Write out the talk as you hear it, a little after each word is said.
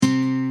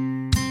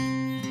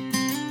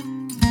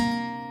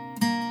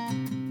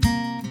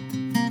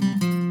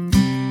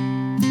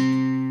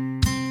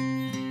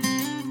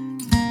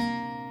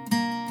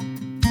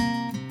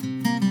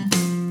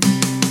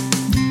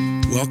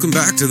Welcome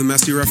back to the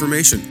Messy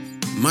Reformation.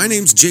 My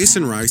name's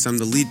Jason Rice. I'm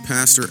the lead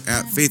pastor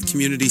at Faith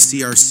Community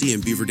CRC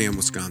in Beaver Dam,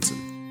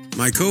 Wisconsin.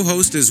 My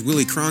co-host is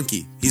Willie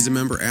Cronky. He's a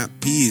member at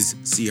Pease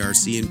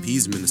CRC in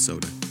Pease,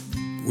 Minnesota.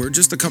 We're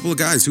just a couple of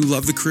guys who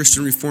love the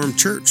Christian Reformed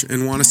Church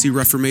and want to see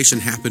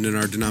Reformation happen in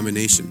our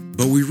denomination.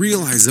 But we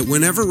realize that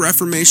whenever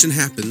Reformation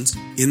happens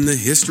in the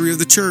history of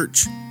the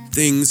church,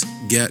 things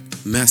get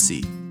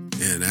messy.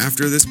 And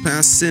after this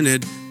past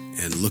synod,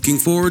 and looking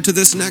forward to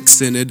this next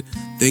synod,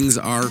 things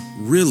are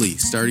really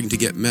starting to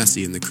get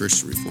messy in the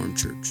Christian Reformed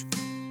Church.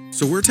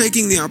 So we're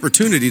taking the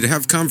opportunity to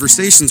have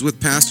conversations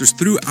with pastors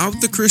throughout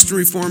the Christian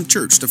Reformed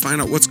Church to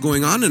find out what's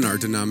going on in our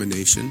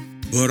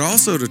denomination, but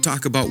also to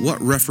talk about what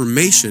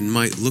Reformation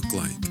might look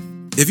like.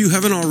 If you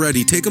haven't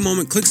already, take a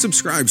moment, click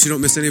subscribe so you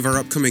don't miss any of our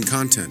upcoming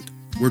content.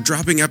 We're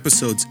dropping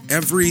episodes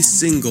every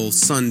single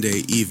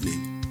Sunday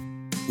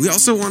evening. We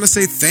also want to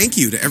say thank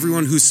you to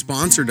everyone who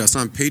sponsored us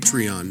on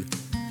Patreon.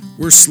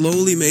 We're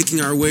slowly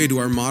making our way to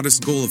our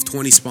modest goal of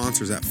 20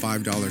 sponsors at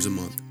 $5 a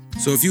month.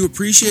 So if you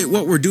appreciate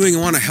what we're doing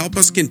and want to help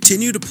us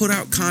continue to put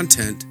out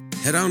content,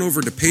 head on over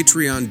to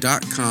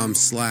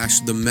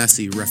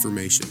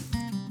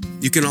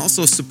patreon.com/themessyreformation. You can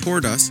also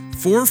support us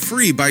for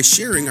free by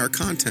sharing our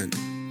content.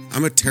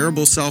 I'm a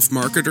terrible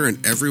self-marketer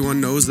and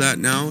everyone knows that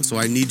now, so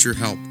I need your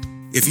help.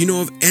 If you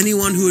know of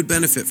anyone who would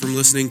benefit from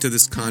listening to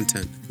this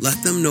content,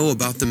 let them know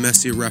about the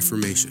Messy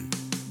Reformation.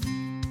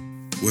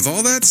 With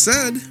all that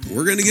said,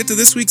 we're going to get to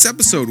this week's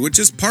episode, which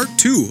is part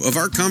 2 of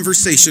our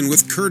conversation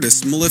with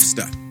Curtis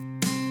Meliefste.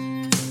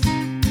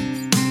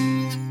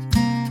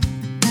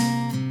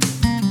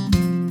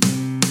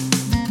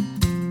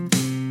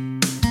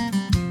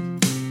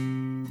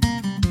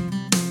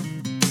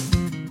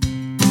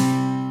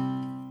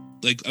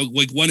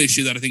 Like one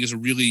issue that I think is a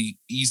really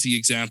easy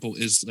example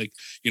is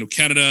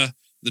Canada.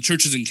 The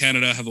churches in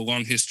Canada have a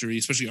long history,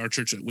 especially our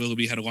church at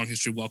Willoughby had a long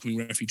history of welcoming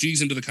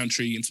refugees into the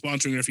country and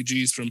sponsoring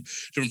refugees from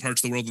different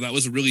parts of the world. And that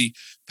was a really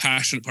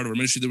passionate part of our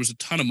ministry. There was a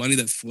ton of money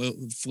that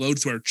flowed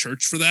through our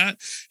church for that.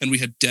 And we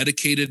had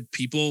dedicated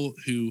people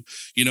who,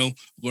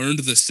 learned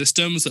the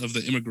systems of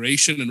the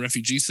immigration and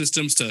refugee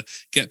systems to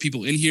get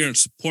people in here and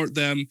support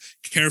them,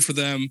 care for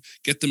them,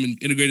 get them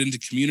integrated into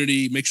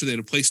community, make sure they had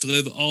a place to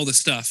live, all this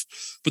stuff.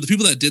 But the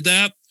people that did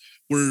that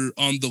were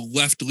on the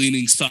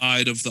left-leaning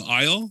side of the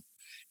aisle.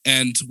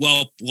 And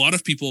while a lot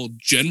of people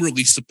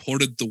generally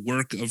supported the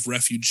work of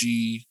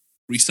refugee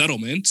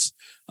resettlement,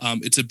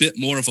 it's a bit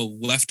more of a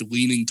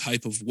left-leaning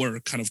type of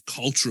work, kind of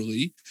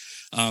culturally.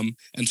 And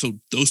so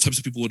those types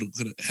of people would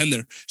head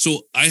there.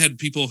 So I had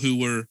people who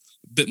were a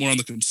bit more on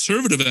the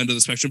conservative end of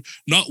the spectrum,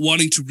 not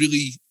wanting to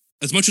really,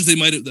 as much as they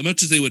would,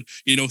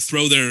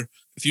 throw their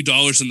a few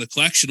dollars in the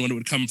collection when it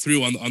would come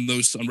through on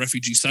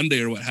Refugee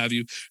Sunday or what have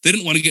you. They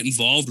didn't want to get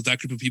involved with that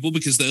group of people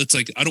because it's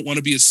like, I don't want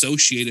to be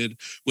associated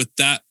with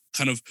that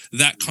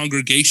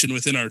congregation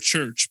within our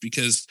church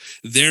because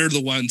they're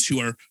the ones who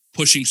are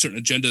pushing certain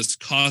agendas,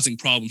 causing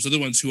problems. They're the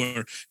ones who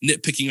are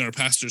nitpicking our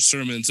pastor's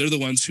sermons. They're the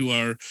ones who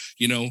are,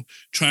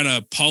 trying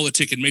to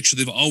politic and make sure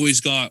they've always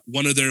got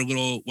one of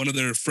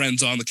their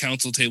friends on the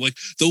council table, like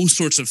those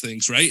sorts of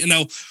things, right? And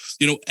now,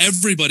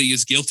 everybody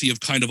is guilty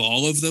of kind of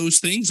all of those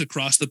things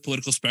across the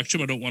political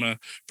spectrum. I don't want to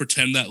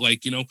pretend that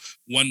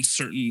one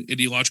certain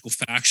ideological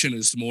faction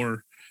is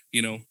more,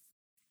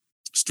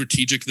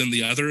 strategic than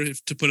the other,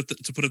 to put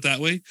it that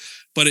way.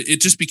 But it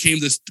just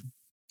became this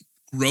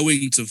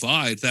growing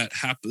divide that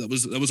happened. That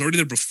was already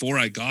there before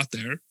I got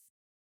there,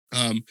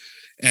 and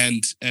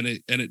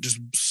it just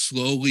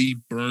slowly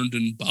burned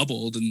and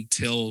bubbled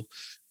until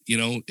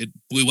it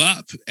blew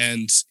up.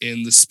 And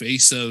in the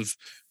space of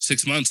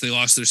 6 months, they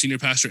lost their senior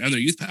pastor and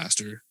their youth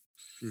pastor,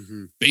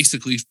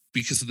 basically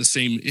because of the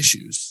same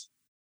issues.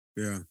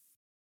 Yeah,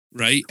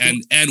 right.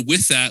 Cool. And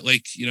with that,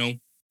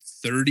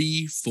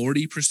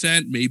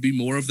 30-40%, maybe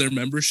more of their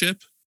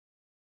membership.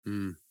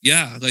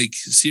 Yeah,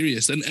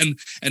 serious. And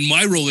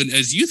my role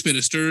as youth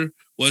minister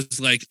was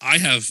I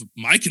have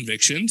my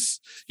convictions,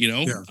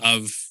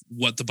 of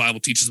what the Bible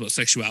teaches about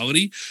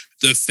sexuality.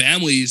 The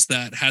families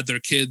that had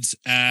their kids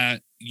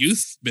at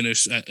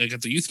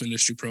the youth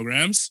ministry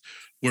programs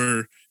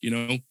were,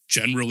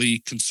 generally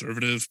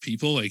conservative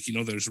people.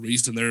 There's a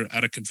reason they're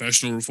at a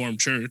confessional Reformed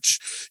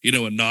church,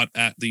 and not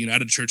at the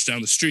United Church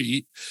down the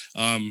street.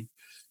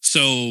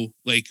 So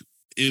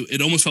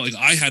it almost felt like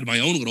I had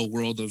my own little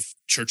world of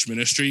church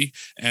ministry,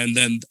 and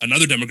then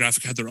another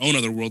demographic had their own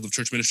other world of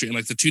church ministry, and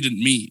the two didn't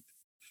meet.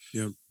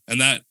 Yeah. And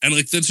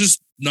that's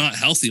just not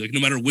healthy. No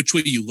matter which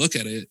way you look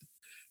at it,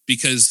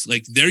 because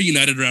they're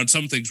united around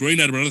some things, we're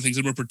united around other things,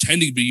 and we're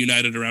pretending to be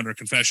united around our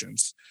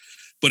confessions.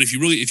 But if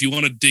you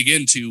want to dig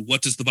into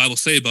what does the Bible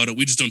say about it,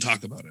 we just don't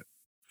talk about it.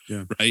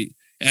 Yeah. Right.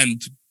 And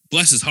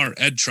bless his heart,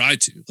 Ed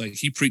tried to,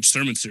 he preached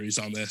sermon series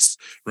on this,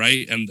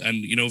 right? And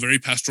very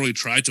pastorally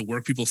tried to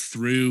work people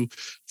through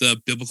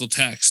the biblical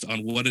text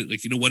on what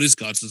is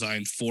God's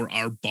design for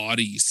our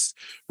bodies,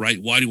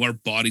 right? Why do our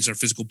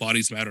physical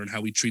bodies matter, and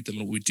how we treat them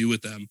and what we do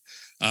with them?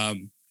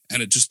 And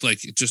I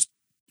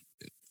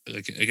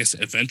guess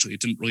eventually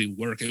it didn't really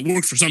work. It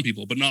worked for some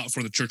people, but not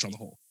for the church on the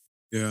whole.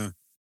 Yeah.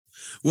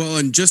 Well,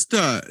 and just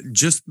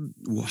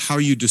how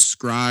you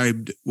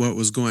described what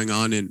was going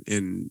on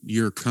in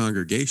your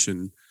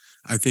congregation,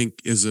 I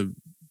think is a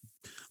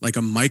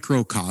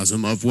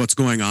microcosm of what's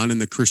going on in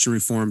the Christian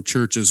Reformed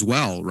Church as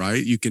well,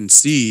 right? You can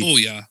see, Oh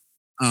yeah.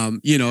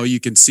 you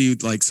can see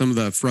like some of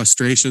the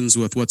frustrations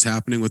with what's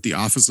happening with the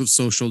Office of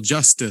Social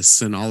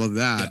Justice and all of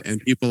that, and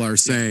people are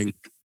saying,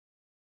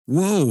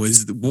 whoa,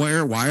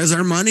 why is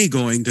our money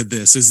going to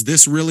this? Is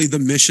this really the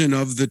mission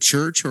of the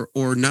church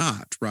or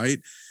not? Right.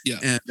 Yeah.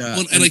 And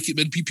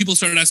People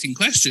started asking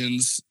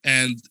questions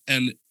and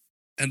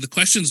the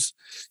questions,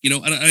 and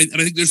I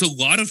think there's a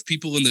lot of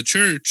people in the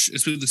church,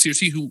 especially the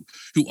CRC,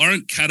 who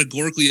aren't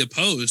categorically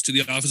opposed to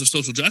the Office of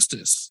Social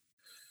Justice.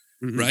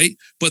 Mm-hmm. Right.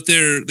 But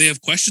they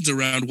have questions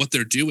around what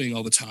they're doing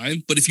all the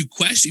time. But if you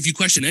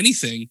question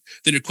anything,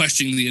 then you're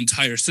questioning the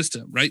entire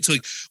system. Right. So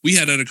like we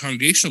had at a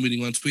congregational meeting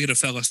once, we had a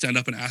fellow stand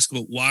up and ask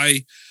about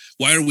why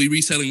are we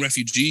resettling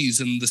refugees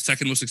in the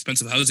second most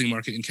expensive housing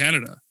market in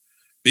Canada?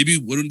 Maybe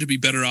wouldn't it be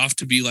better off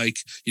to be like,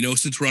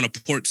 since we're on a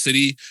port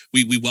city,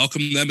 we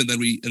welcome them and then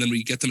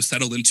we get them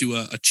settled into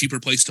a cheaper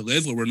place to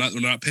live where we're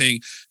not paying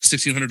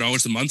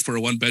 $1,600 a month for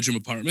a 1-bedroom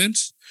apartment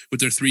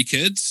with their 3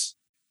 kids.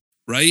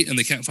 Right. And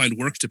they can't find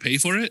work to pay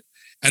for it.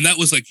 And that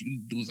was like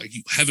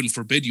heaven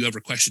forbid you ever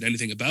question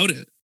anything about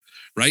it.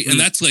 Right. Mm. And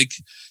that's like,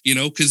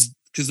 because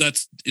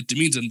that's it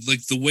means. And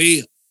like the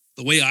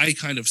way I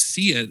kind of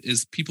see it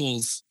is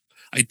people's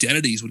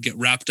identities would get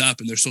wrapped up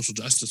in their social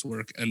justice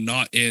work and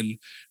not in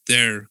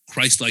their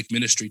Christ-like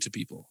ministry to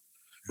people.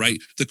 Right.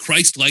 The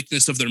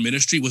Christ-likeness of their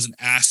ministry was an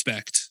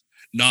aspect,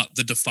 not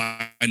the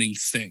defining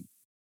thing.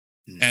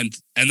 Mm.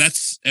 And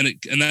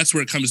that's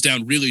where it comes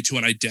down really to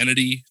an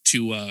identity,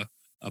 to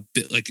a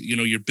bit like,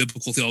 your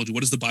biblical theology.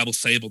 What does the Bible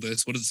say about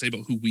this? What does it say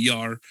about who we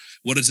are?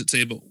 What does it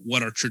say about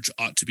what our church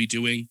ought to be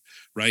doing?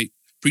 Right.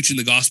 Preaching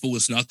the gospel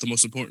is not the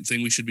most important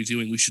thing we should be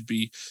doing. We should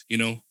be,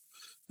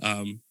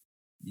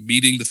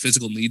 meeting the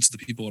physical needs of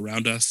the people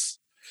around us.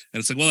 And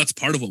it's like, well, that's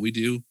part of what we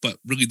do. But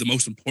really the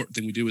most important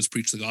thing we do is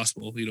preach the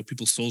gospel.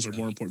 People's souls are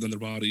more important than their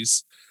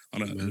bodies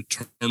on an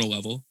eternal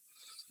level.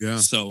 Yeah.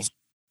 So.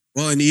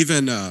 Well, and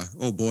even,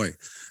 oh boy,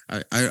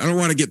 I don't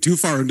want to get too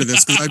far into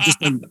this because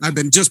I've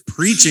been just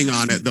preaching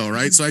on it though,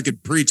 right? So I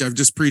could preach. I've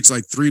just preached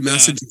like 3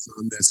 messages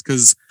on this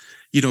because,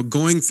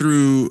 going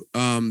through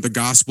the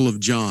Gospel of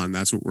John,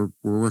 that's what we're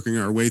working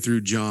our way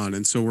through John.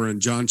 And so we're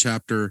in John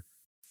chapter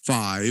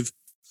 5.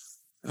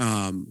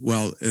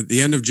 Well, at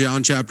the end of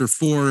John chapter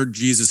 4,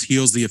 Jesus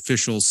heals the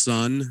official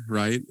son,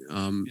 right?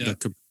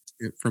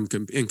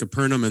 In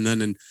Capernaum, and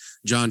then in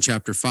John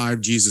chapter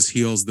 5, Jesus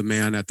heals the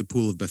man at the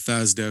pool of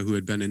Bethesda who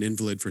had been an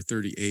invalid for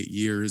 38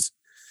 years.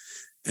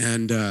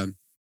 And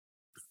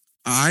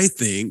I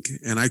think,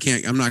 and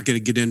I'm not going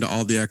to get into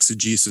all the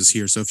exegesis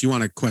here. So if you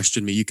want to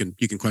question me, you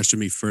can question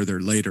me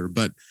further later.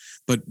 But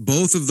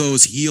both of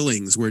those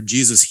healings where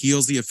Jesus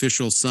heals the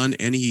official son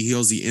and he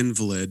heals the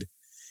invalid,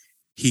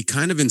 he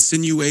kind of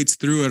insinuates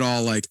through it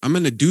all, like, I'm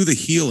going to do the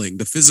healing,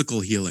 the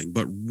physical healing,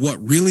 but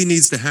what really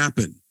needs to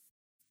happen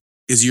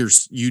is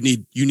you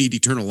need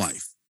eternal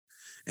life.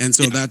 And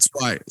so that's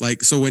why,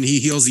 so when he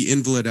heals the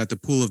invalid at the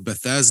pool of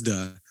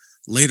Bethesda,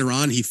 later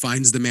on, he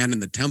finds the man in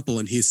the temple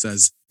and he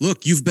says,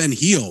 look, you've been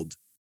healed.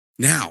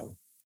 Now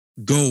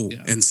go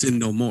and sin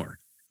no more.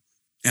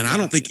 And I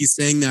don't think he's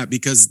saying that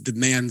because the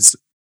man's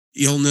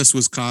illness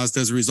was caused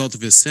as a result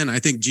of his sin. I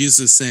think Jesus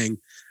is saying,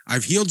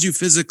 I've healed you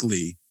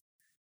physically,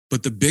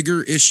 but the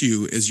bigger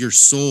issue is your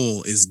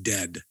soul is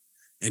dead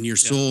and your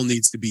soul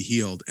needs to be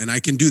healed. And I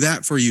can do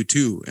that for you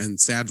too. And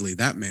sadly,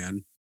 that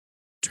man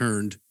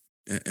turned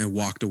and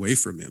walked away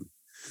from him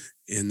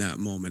in that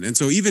moment. And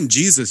so even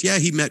Jesus,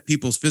 he met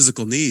people's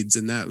physical needs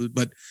and that,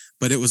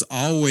 but it was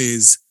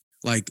always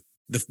like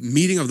the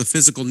meeting of the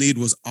physical need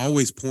was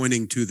always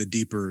pointing to the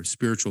deeper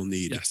spiritual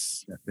need.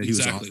 Yes, that he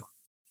was offering.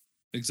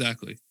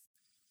 Exactly.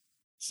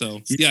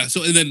 So,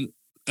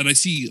 and I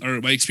see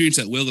my experience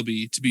at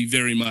Willoughby to be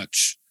very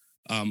much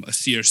a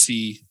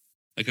CRC,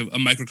 like a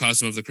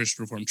microcosm of the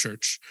Christian Reformed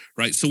Church,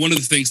 right? So one of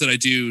the things that I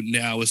do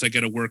now is I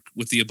get to work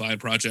with the Abide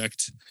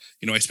Project.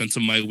 I spend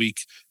some of my week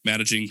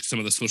managing some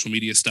of the social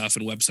media stuff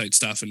and website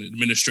stuff and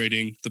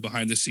administrating the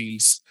behind the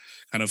scenes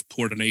kind of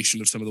coordination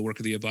of some of the work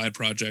of the Abide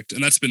Project.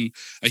 And that's been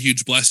a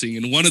huge blessing.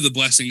 And one of the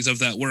blessings of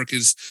that work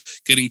is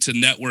getting to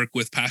network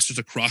with pastors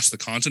across the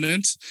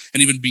continent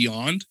and even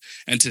beyond,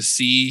 and to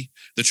see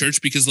the church,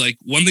 because like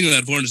one thing that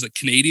I've learned is that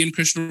Canadian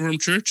Christian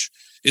Reformed Church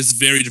is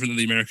very different than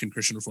the American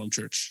Christian Reformed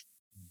Church.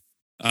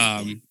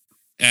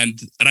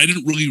 And I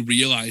didn't really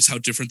realize how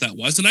different that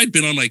was. And I'd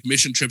been on like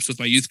mission trips with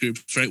my youth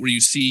groups, right? Where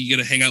you get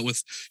to hang out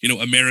with,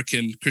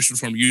 American Christian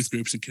Reformed youth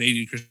groups and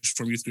Canadian Christian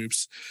Reformed youth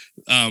groups.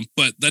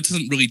 But that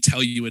doesn't really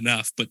tell you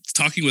enough. But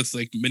talking with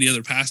like many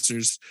other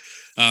pastors,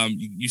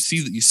 you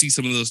see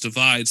some of those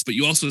divides, but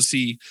you also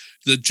see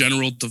the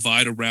general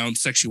divide around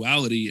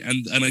sexuality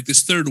and like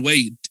this third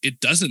way, it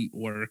doesn't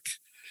work.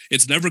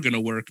 It's never going to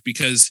work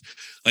because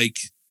like,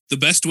 the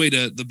best way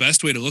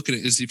to look at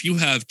it is if you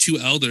have 2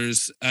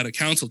 elders at a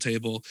council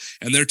table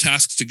and they're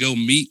tasked to go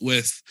meet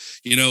with,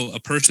 a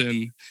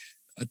person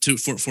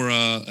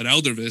an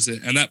elder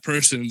visit, and that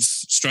person's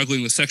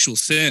struggling with sexual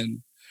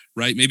sin,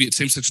 right? Maybe it's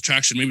same-sex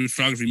attraction, maybe it's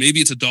pornography, maybe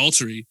it's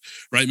adultery,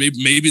 right?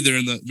 Maybe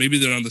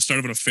they're on the start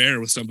of an affair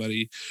with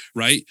somebody,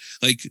 right?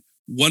 Like,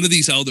 one of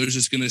these elders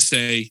is going to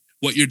say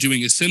what you're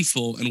doing is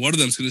sinful, and one of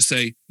them is going to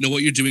say, no,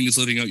 what you're doing is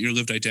living out your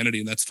lived identity,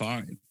 and that's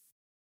fine.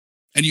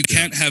 And you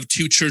can't have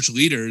two church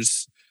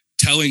leaders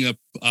telling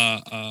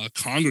a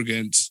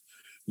congregant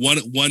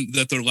one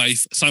that their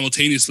life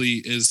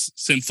simultaneously is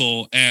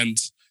sinful and,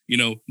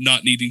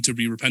 not needing to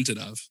be repented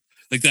of,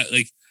 like that.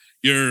 Like,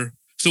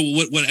 so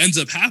what ends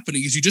up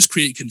happening is you just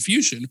create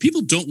confusion.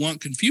 People don't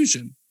want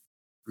confusion.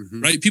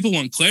 Mm-hmm. Right? People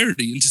want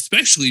clarity, and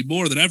especially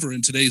more than ever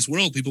in today's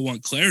world, people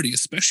want clarity,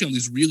 especially on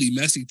these really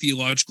messy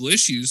theological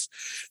issues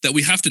that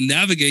we have to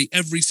navigate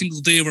every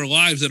single day of our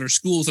lives at our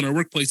schools and our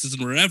workplaces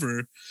and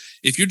wherever.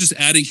 If you're just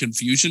adding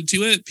confusion to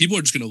it, people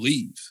are just going to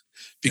leave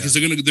because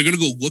they're going to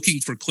go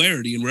looking for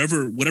clarity, and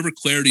whatever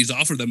clarity is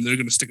offered them, they're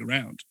going to stick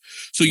around.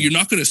 So you're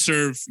not going to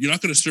serve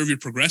your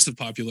progressive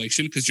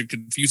population because you're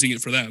confusing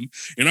it for them.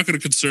 You're not going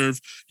to conserve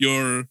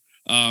your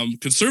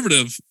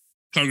conservative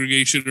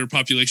congregation or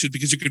population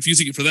because you're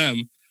confusing it for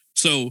them.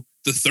 So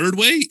the third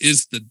way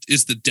is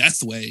the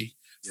death way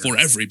for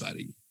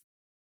everybody,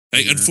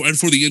 right? And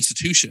for the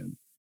institution.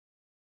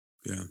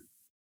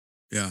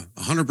 Yeah,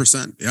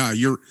 100%. Yeah,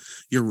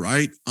 you're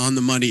right on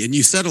the money. And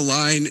you said a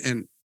line,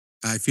 and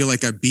I feel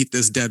like I beat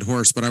this dead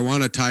horse, but I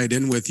want to tie it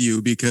in with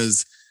you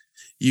because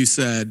you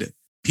said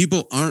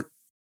people are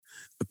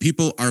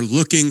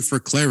looking for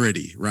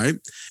clarity, right?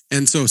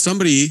 And so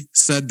somebody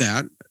said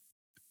that.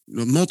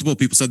 Multiple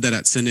people said that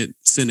at synod,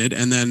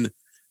 and then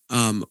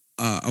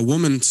a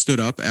woman stood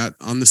up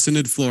on the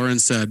synod floor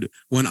and said,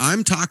 when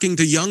I'm talking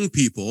to young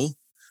people,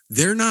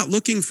 they're not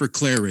looking for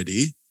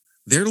clarity,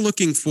 they're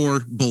looking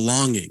for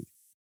belonging.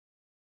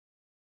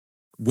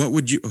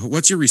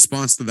 What's your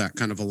response to that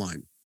kind of a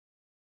line?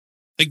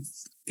 Like,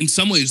 in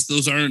some ways,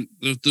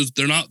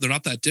 they're not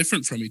that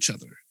different from each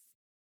other,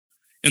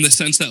 in the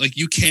sense that, like,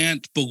 you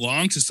can't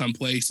belong to some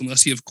place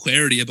unless you have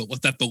clarity about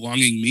what that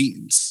belonging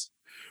means.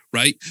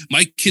 Right?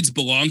 My kids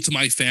belong to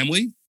my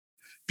family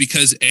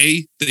because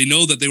A, they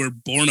know that they were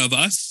born of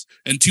us,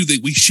 and two, that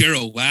we share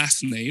a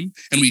last name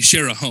and we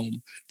share a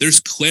home.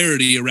 There's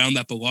clarity around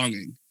that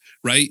belonging,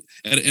 right?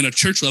 In a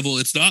church level,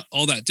 it's not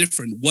all that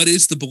different. What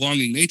is the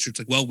belonging nature? It's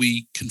like, well,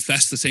 we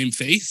confess the same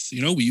faith.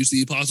 We use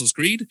the Apostles'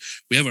 Creed.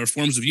 We have our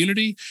forms of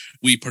unity.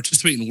 We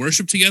participate in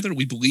worship together.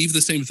 We believe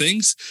the same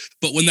things.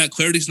 But when that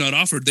clarity is not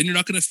offered, then you're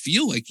not going to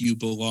feel like you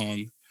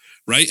belong,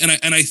 right?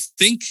 And I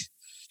think,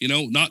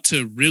 not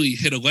to really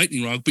hit a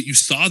lightning rod, but you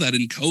saw that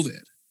in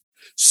COVID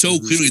so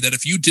clearly that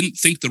if you didn't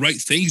think the right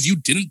things, you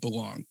didn't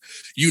belong.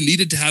 You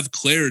needed to have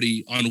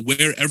clarity on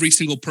where every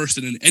single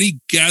person in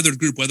any gathered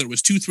group, whether it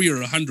was 2, 3, or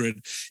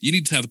 100, you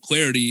need to have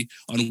clarity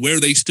on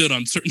where they stood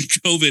on certain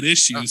COVID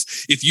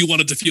issues if you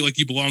wanted to feel like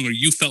you belong or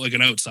you felt like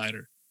an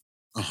outsider.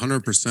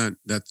 100%.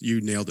 That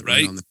you nailed it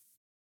right on the.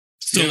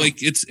 So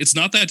it's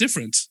not that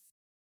different.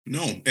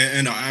 No,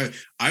 and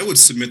I would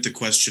submit the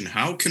question: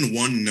 how can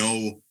one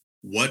know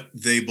what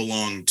they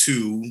belong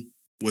to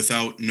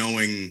without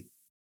knowing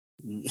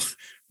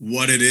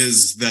what it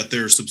is that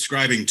they're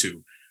subscribing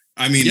to?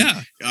 I mean,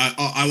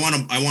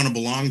 I want to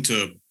belong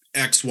to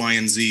X, Y,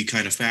 and Z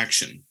kind of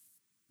faction.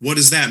 What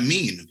does that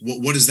mean?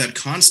 What does that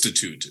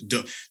constitute?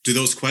 Do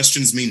those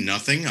questions mean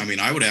nothing? I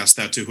mean, I would ask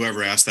that to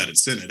whoever asked that at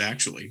Synod,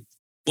 actually.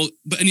 Well,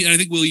 but I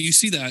think, Will, you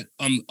see that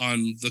on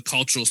the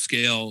cultural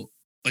scale,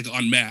 like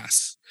en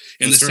masse.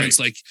 In That's the sense,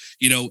 right.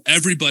 Like,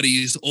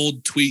 everybody's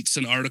old tweets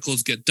and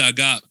articles get dug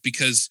up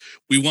because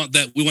we want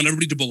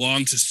everybody to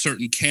belong to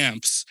certain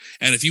camps.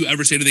 And if you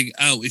ever say anything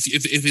out,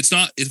 if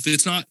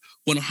it's not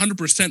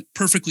 100%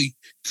 perfectly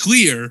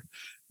clear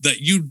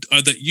that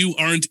you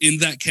aren't in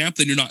that camp,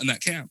 then you're not in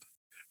that camp,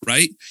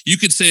 right? You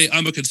could say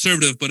I'm a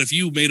conservative, but if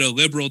you made a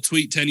liberal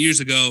tweet 10 years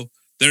ago,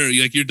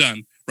 you're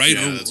done, right?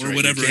 Yeah, or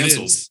whatever it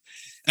is.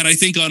 And I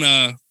think on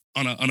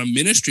a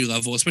ministry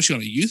level, especially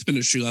on a youth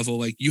ministry level,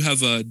 like, you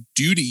have a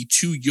duty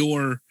to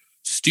your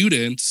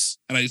students,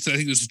 and I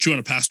think this is true on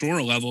a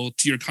pastoral level,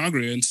 to your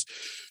congregants,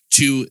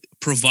 to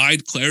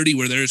provide clarity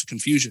where there is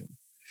confusion.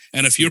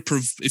 And if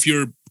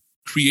you're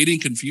creating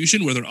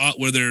confusion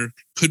where there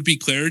could be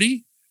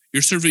clarity,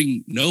 you're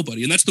serving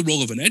nobody. And that's the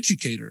role of an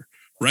educator,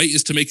 right?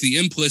 Is to make the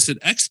implicit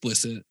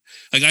explicit.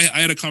 Like, I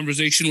had a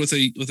conversation with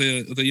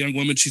a young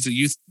woman. She's a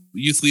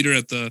youth leader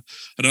at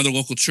another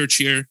local church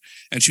here,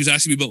 and she was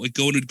asking me about, like,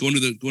 going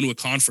to a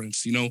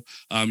conference.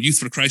 Youth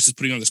for Christ is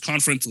putting on this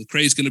conference.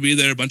 Lecrae's going to be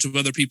there, a bunch of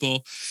other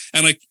people,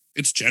 and, like,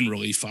 it's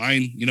generally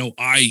fine.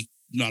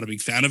 I'm not a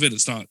big fan of it.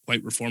 It's not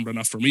quite reformed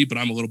enough for me, but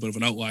I'm a little bit of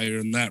an outlier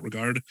in that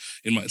regard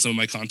in some of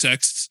my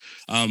contexts.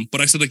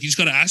 But I said, like, you just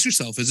got to ask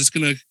yourself, is this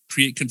going to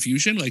create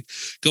confusion? Like,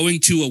 going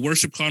to a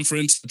worship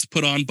conference that's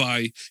put on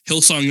by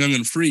Hillsong Young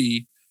and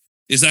Free,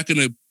 is that going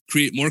to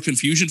create more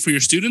confusion for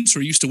your students who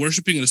are used to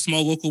worshiping in a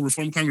small local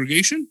Reformed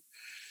congregation?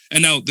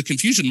 And now the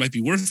confusion might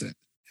be worth it,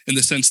 in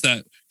the sense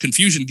that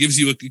confusion gives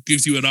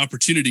you an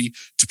opportunity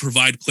to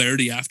provide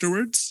clarity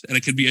afterwards, and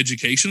it can be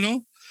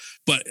educational.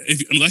 But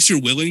unless you're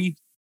willing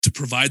to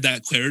provide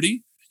that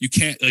clarity, you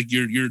can't, like,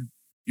 you're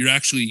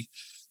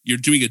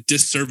doing a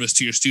disservice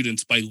to your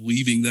students by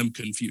leaving them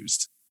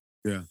confused.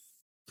 Yeah.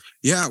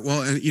 Yeah.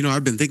 Well, and,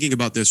 I've been thinking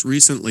about this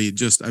recently.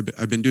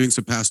 I've been doing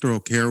some pastoral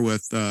care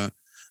with a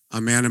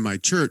man in my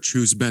church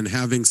who's been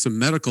having some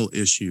medical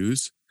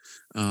issues,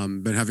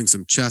 been having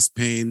some chest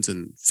pains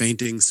and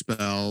fainting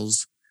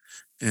spells.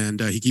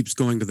 And he keeps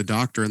going to the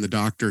doctor, and the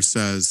doctor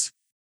says,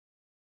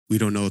 "We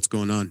don't know what's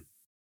going on.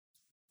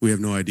 We have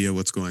no idea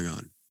what's going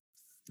on."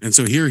 And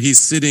so here he's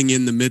sitting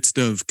in the midst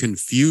of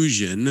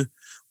confusion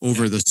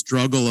over the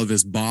struggle of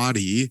his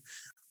body,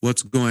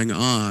 what's going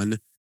on.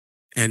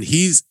 And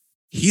he's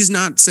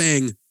not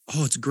saying,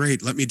 "Oh, it's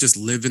great. Let me just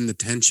live in the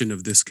tension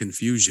of this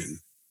confusion."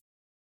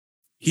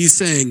 He's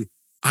saying,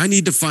 "I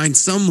need to find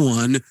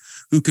someone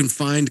who can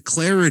find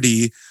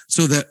clarity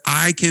so that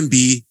I can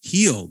be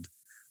healed."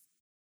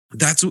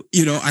 That's,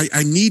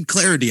 I need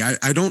clarity.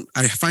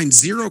 I find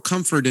zero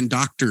comfort in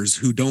doctors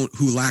who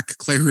lack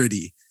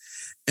clarity.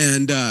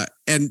 And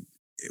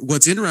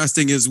what's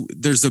interesting is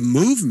there's a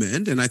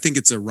movement, and I think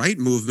it's a right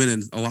movement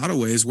in a lot of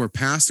ways, where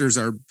pastors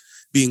are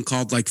being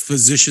called like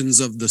physicians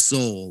of the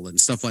soul and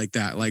stuff like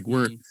that. Like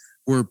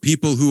we're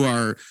people who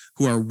are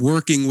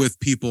working with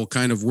people,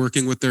 kind of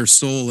working with their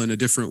soul in a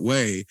different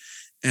way.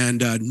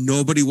 And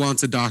nobody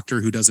wants a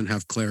doctor who doesn't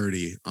have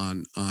clarity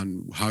on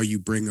how you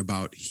bring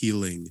about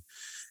healing.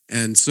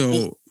 And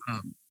so,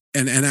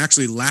 and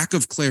actually lack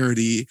of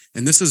clarity,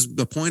 and this is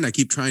the point I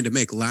keep trying to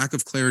make, lack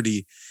of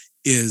clarity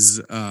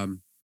is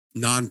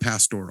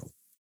non-pastoral.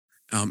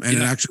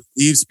 It actually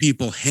leaves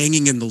people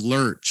hanging in the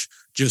lurch,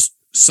 just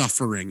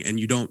suffering, and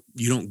you don't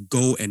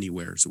go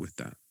anywhere with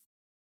that.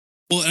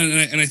 Well,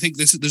 and I think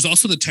there's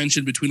also the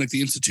tension between like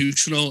the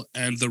institutional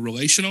and the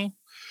relational,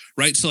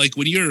 right? So like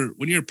when you're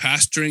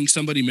pastoring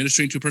somebody,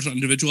 ministering to a person on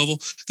an individual level,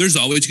 there's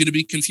always going to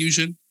be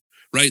confusion.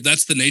 Right.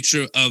 That's the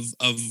nature of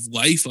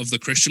life, of the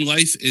Christian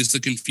life, is the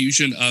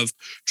confusion of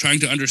trying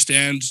to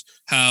understand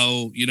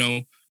how,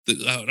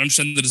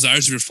 understand the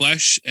desires of your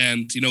flesh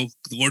and, the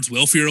Lord's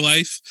will for your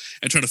life,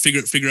 and try to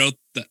figure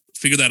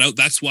that out.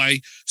 That's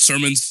why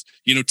sermons,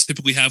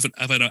 typically have an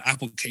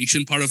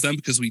application part of them,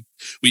 because we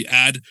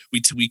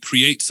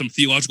create some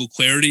theological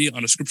clarity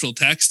on a scriptural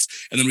text,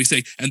 and then we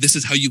say, and this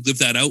is how you live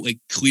that out, like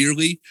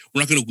clearly.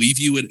 We're not going to leave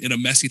you in a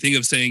messy thing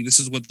of saying this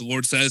is what the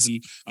Lord says,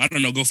 and I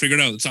don't know, go figure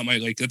it out. It's not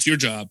that's your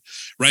job,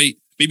 right?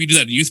 Maybe you do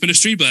that in youth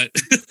ministry, but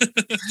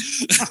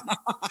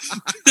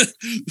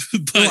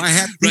I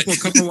had people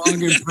come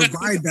along and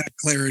provide that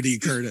clarity,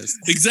 Curtis.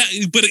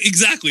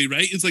 Exactly,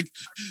 right? It's like,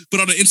 but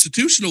on an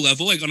institutional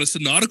level, like on a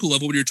synodical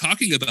level, when you're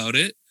talking about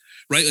it,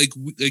 right? Like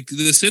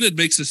the synod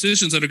makes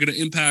decisions that are going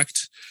to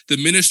impact the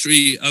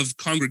ministry of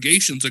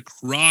congregations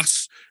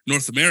across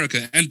North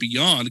America and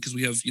beyond, because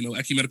we have,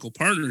 ecumenical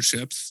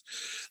partnerships.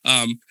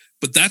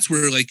 But that's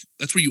where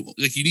you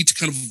need to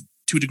kind of,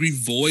 to a degree,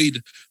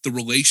 void the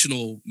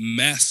relational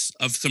mess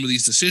of some of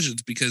these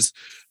decisions, because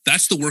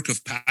that's the work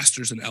of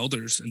pastors and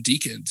elders and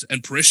deacons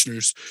and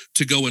parishioners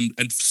to go and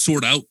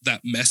sort out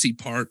that messy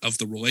part of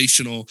the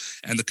relational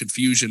and the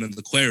confusion and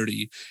the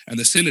clarity. And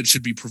the synod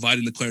should be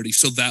providing the clarity,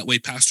 so that way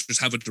pastors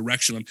have a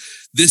direction on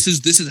this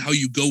is how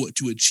you go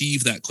to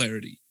achieve that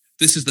clarity.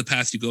 This is the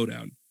path you go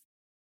down.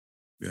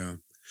 Yeah.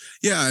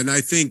 Yeah. And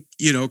I think,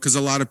 because a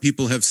lot of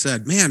people have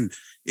said, man,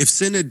 if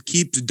Synod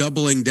keeps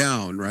doubling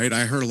down, right?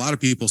 I heard a lot of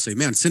people say,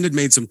 man, Synod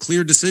made some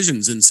clear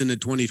decisions in Synod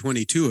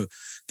 2022.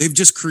 They've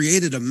just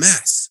created a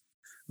mess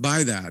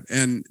by that.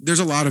 And there's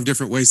a lot of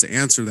different ways to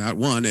answer that.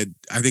 One,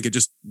 I think it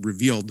just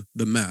revealed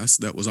the mess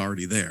that was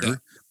already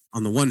there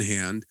on the one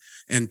hand.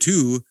 And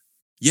two,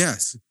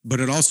 yes,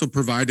 but it also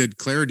provided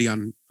clarity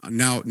on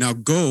now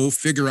go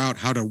figure out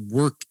how to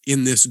work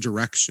in this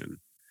direction.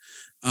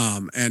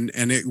 And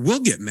it will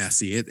get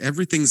messy.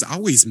 Everything's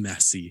always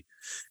messy.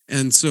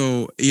 And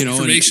so,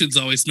 information's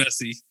always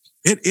messy.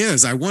 It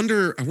is. I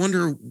wonder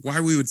why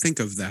we would think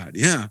of that.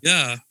 Yeah.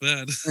 Yeah,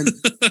 bad.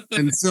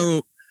 and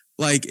so,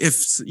 like,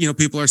 if,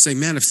 people are saying,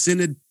 man, if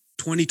Synod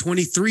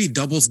 2023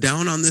 doubles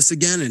down on this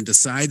again and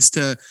decides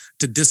to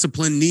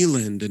discipline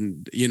Kneeland,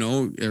 and,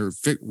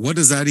 what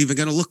is that even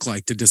going to look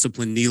like, to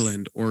discipline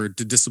Kneeland, or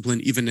to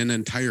discipline even an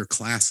entire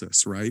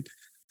classis, right?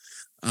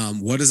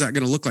 What is that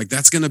going to look like?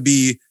 That's going to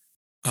be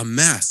a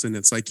mess. And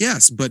it's like,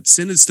 yes, but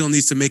Synod still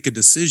needs to make a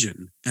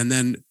decision. And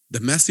then the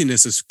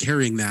messiness is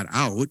carrying that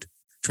out,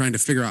 trying to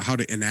figure out how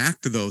to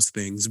enact those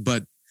things.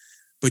 But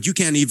you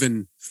can't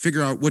even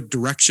figure out what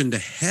direction to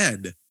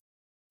head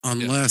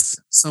unless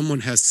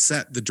someone has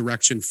set the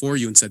direction for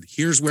you and said,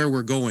 here's where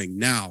we're going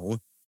now.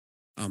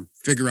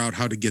 Figure out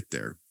how to get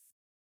there.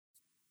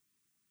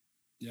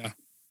 Yeah,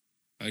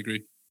 I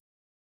agree.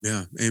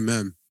 Yeah.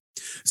 Amen.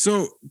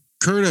 So,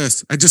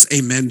 Curtis, I just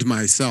amened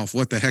myself.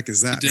 What the heck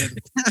is that?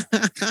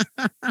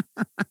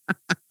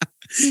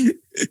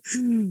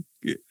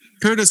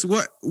 Curtis,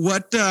 what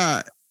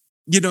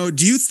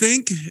do you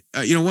think,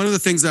 one of the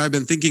things that I've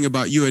been thinking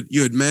about, you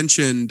had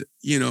mentioned,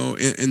 in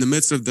the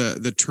midst of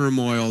the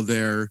turmoil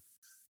there,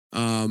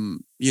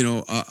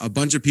 a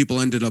bunch of people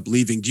ended up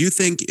leaving. Do you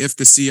think if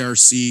the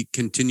CRC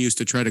continues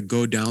to try to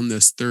go down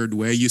this third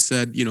way, you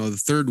said,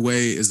 the third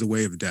way is the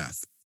way of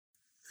death.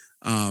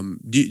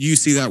 Do you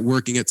see that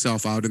working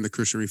itself out in the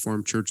Christian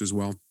Reformed Church as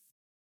well?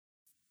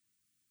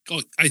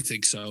 Oh, I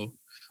think so.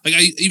 Like,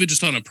 even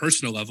just on a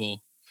personal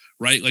level,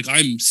 right? Like,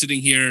 I'm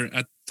sitting here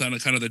at kind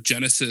of the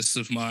genesis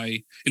of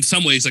in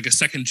some ways, like a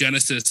second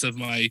genesis of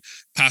my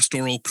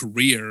pastoral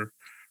career,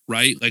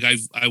 right? Like,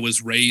 I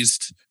was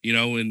raised,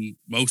 in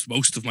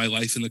most of my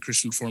life in the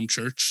Christian Reformed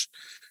Church,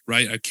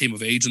 right? I came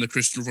of age in the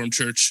Christian Reformed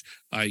Church.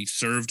 I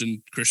served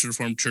in Christian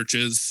Reformed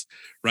churches,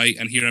 right?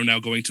 And here I'm now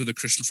going to the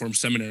Christian Reformed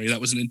Seminary.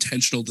 That was an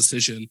intentional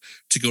decision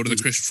to go to the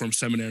Christian Reformed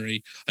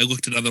Seminary. I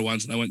looked at other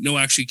ones and I went, no,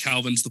 actually,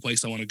 Calvin's the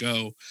place I want to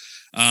go.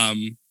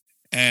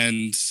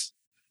 And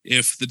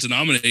if the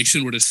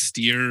denomination were to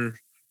steer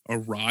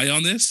awry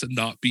on this and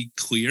not be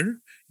clear,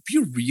 it'd be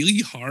a really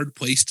hard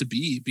place to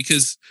be,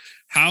 because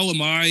how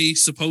am I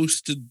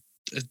supposed to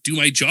do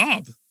my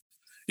job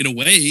in a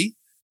way,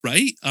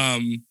 right?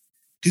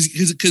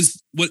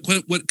 Because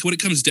what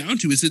it comes down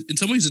to is that in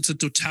some ways it's a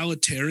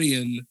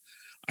totalitarian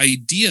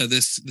idea,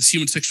 this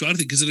human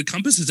sexuality, because it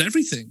encompasses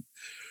everything,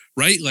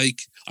 right?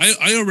 Like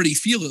I already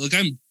feel it. Like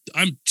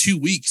I'm 2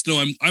 weeks.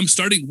 No, I'm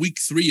starting week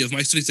 3 of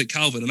my studies at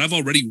Calvin, and I've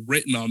already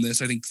written on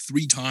this, I think,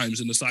 3 times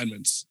in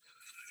assignments,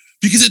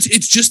 because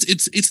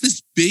it's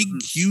this big,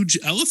 huge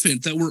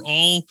elephant that we're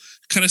all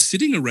kind of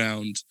sitting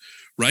around,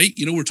 right?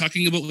 We're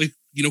talking about, like,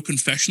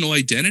 confessional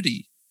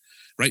identity,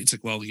 right? It's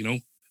like, well,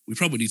 we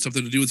probably need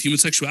something to do with human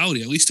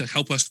sexuality, at least to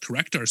help us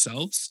correct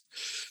ourselves.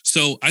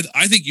 So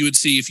I think you would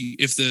see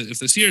if the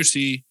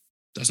CRC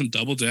doesn't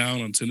double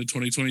down on Synod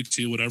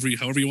 2022,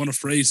 however you want to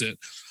phrase it,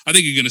 I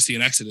think you're going to see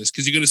an exodus,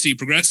 because you're going to see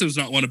progressives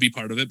not want to be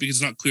part of it because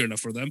it's not clear enough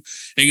for them.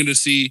 And you're going to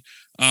see,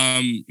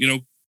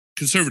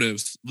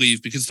 conservatives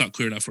leave because it's not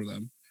clear enough for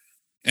them.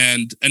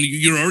 And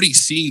you're already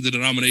seeing the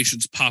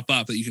denominations pop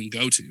up that you can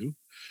go to,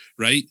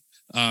 right?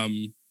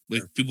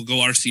 People go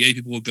RCA,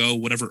 people will go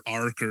whatever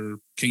ARC or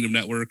Kingdom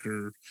Network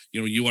or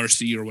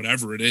URC or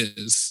whatever it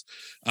is.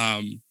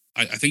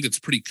 I think it's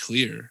pretty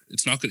clear.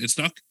 It's not going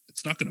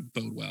to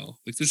bode well.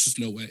 Like, there's just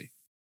no way.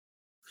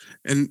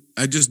 And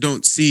I just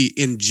don't see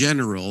in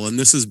general, and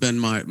this has been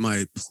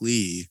my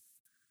plea,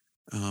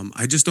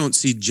 I just don't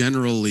see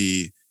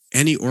generally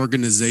any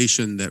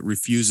organization that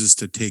refuses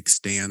to take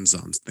stands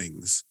on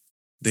things.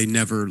 They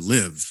never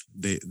live.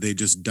 They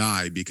just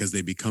die because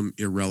they become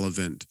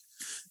irrelevant.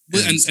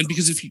 And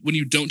because when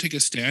you don't take a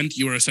stand,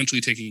 you are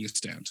essentially taking a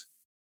stand,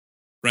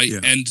 right? Yeah.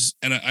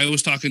 And I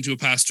was talking to a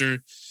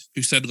pastor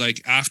who said,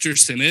 like, after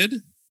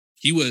Synod,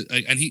 he was,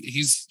 and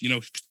he's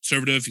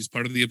conservative. He's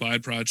part of the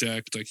Abide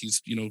Project. Like,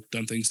 he's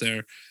done things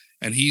there,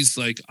 and he's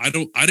like, I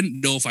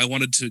didn't know if I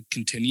wanted to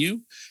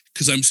continue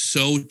because I'm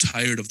so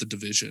tired of the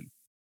division.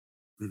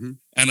 Mm-hmm.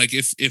 And like,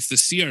 if the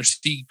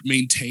CRC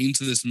maintains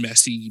this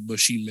messy,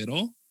 mushy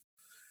middle,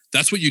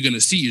 that's what you're going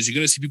to see. You're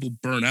going to see people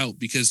burn out,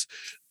 because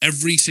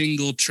every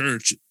single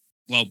church,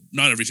 well,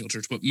 not every single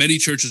church, but many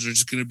churches are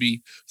just going to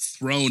be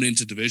thrown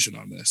into division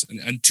on this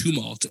and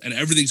tumult, and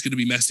everything's going to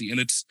be messy.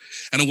 And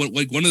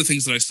one of the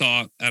things that I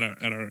saw in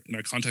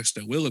our context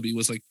at Willoughby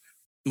was, like,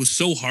 it was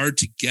so hard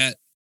to get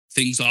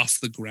things off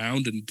the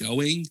ground and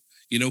going,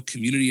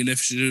 community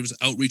initiatives,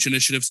 outreach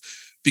initiatives,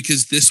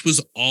 because this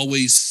was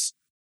always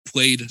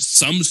played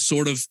some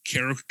sort of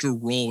character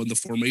role in the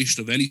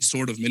formation of any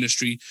sort of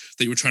ministry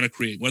that you were trying to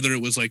create, whether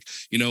it was like,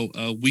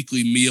 a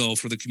weekly meal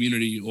for the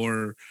community,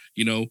 or,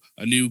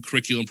 a new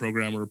curriculum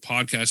program, or a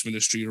podcast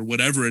ministry, or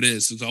whatever it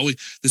is.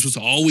 This was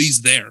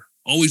always there,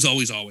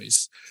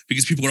 always,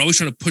 because people are always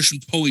trying to push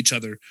and pull each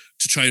other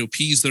to try to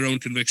appease their own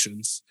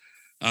convictions.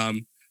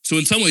 So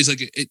in some ways,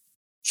 like, it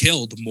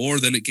killed more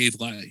than it gave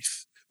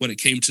life when it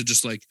came to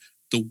just like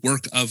the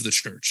work of the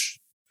church.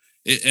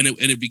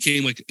 It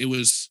became like, it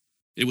was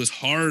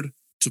hard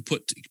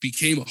it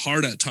became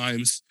hard at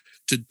times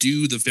to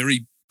do the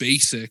very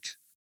basic,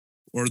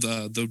 or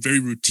the very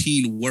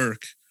routine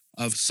work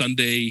of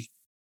Sunday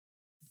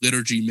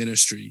liturgy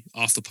ministry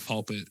off the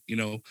pulpit,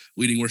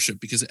 leading worship,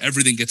 because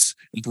everything gets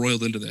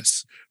embroiled into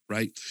this,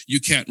 right? You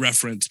can't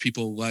reference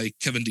people like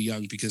Kevin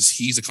DeYoung because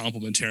he's a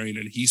complementarian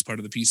and he's part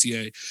of the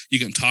PCA. You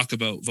can talk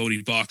about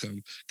Vodi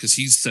Bakum because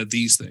he's said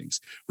these things,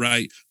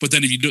 right? But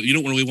then if you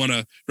don't really want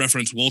to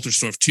reference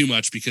Wolterstorff too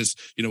much because,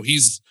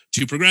 he's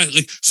too progressive.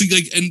 Like, so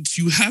and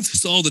you have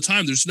this all the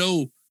time.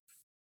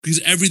 Because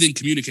everything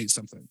communicates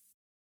something.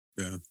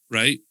 Yeah.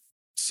 Right.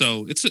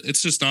 So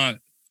it's just not,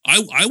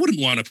 I wouldn't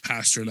want to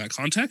pastor in that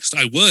context.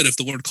 I would if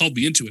the Lord called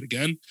me into it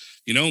again.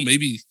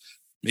 Maybe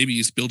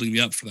he's building me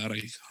up for that.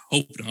 I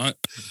hope not.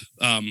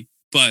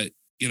 But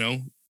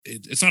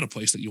it's not a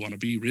place that you want to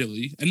be,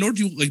 really, and nor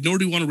do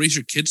you want to raise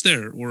your kids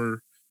there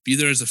or be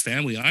there as a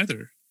family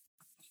either.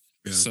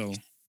 Yeah. So.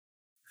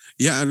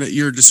 Yeah, and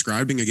you're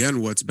describing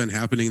again what's been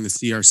happening in the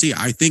CRC.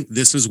 I think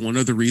this is one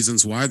of the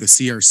reasons why the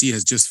CRC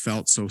has just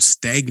felt so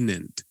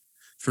stagnant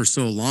for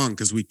so long,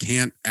 because we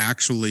can't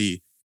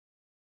actually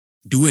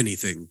do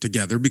anything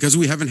together because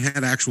we haven't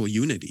had actual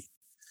unity.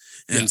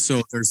 And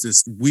so there's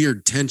this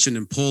weird tension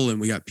and pull, and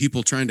we got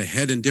people trying to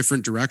head in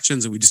different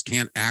directions, and we just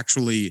can't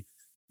actually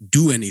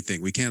do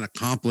anything. We can't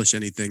accomplish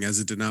anything as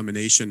a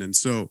denomination. And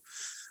so,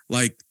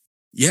 like,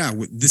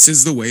 this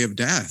is the way of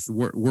death.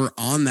 We're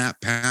on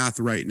that path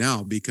right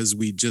now because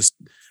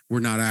we're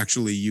not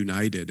actually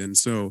united. And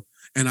so,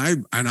 and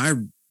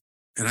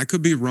I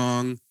could be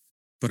wrong,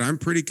 but I'm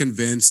pretty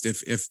convinced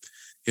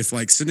if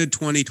like Synod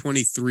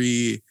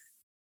 2023,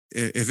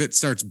 if it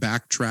starts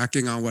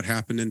backtracking on what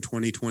happened in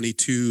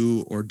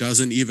 2022 or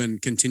doesn't even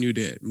continue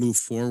to move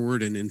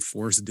forward and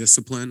enforce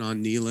discipline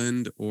on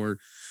Neeland or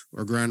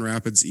Grand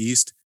Rapids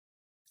East,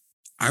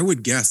 I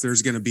would guess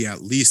there's going to be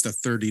at least a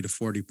 30 to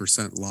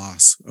 40%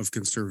 loss of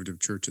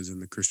conservative churches in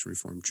the Christian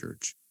Reformed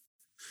Church.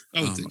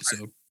 I would think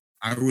so.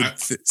 I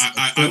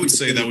would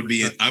say that would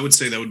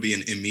be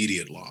an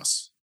immediate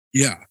loss.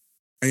 Yeah,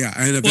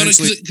 and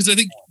eventually, because I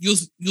think you'll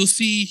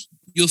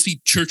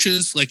see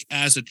churches like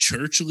as a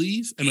church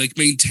leave and like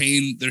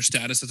maintain their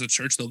status as a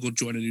church. They'll go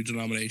join a new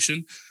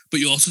denomination, but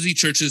you also see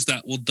churches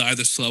that will die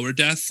the slower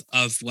death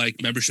of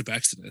like membership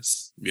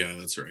exodus. Yeah,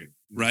 that's right.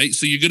 Right.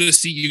 So you're gonna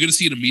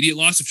see an immediate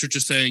loss of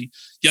churches saying,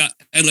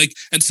 and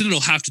Synod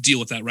will have to deal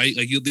with that, right?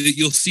 Like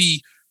you'll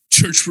see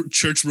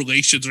church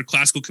relations or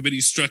classical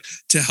committees struck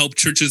to help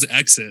churches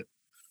exit,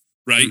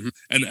 right,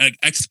 and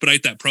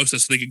expedite that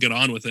process so they can get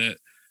on with it.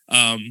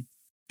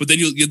 But then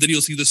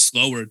you'll see the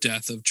slower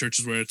death of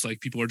churches where it's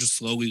like people are just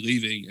slowly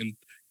leaving,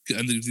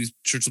 and these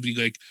churches will be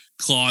like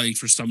clawing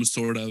for some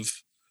sort of,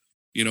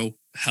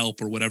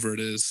 help or whatever it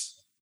is.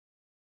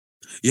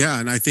 Yeah,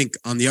 and I think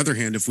on the other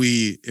hand, if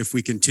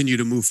we continue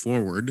to move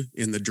forward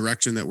in the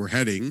direction that we're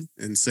heading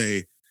and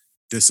say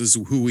this is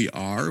who we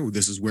are,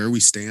 this is where we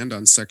stand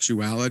on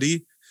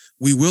sexuality,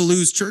 we will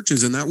lose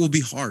churches, and that will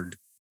be hard.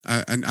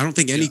 And I don't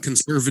think any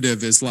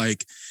conservative is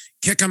like,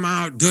 kick them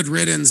out, good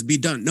riddance, be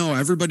done. No,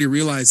 everybody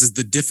realizes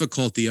the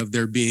difficulty of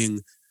there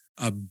being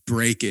a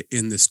break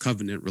in this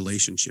covenant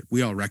relationship.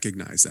 We all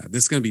recognize that.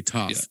 This is going to be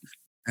tough.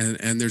 Yeah.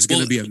 And there's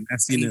going to be a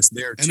messiness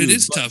there too. And it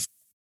is tough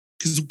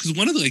because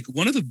one of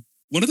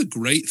the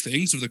great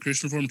things of the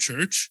Christian Reformed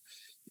Church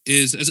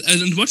is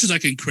as much as I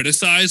can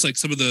criticize like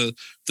some of the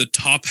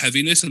top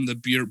heaviness and the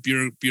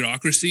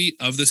bureaucracy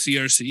of the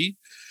CRC,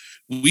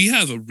 we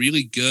have a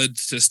really good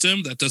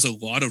system that does a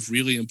lot of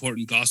really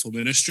important gospel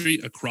ministry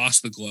across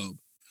the globe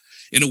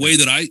in a way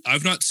that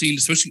I've not seen,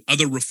 especially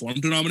other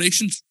Reformed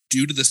denominations,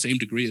 do to the same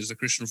degree as the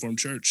Christian Reformed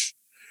Church,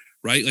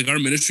 right? Like our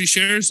ministry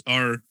shares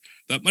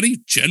that money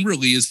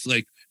generally is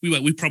like,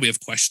 we probably have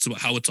questions about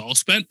how it's all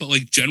spent, but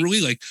like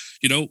generally, like,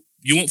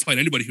 you won't find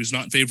anybody who's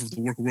not in favor of the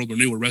Work of World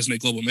Renew or Resonate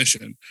Global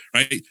Mission,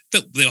 right?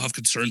 They'll have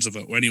concerns of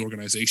it or any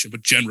organization,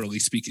 but generally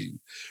speaking,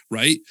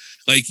 right?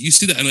 Like you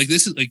see that, and like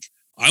this is like,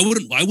 I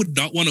would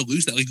not want to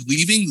lose that. Like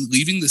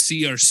leaving the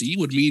CRC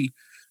would mean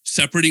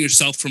separating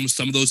yourself from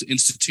some of those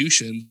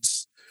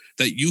institutions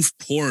that you've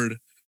poured,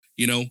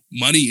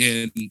 money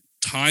in,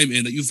 time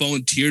in, that you've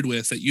volunteered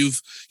with, that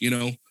you've,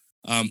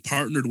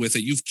 partnered with,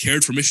 that you've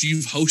cared for mission,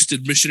 you've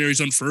hosted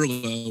missionaries on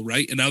furlough,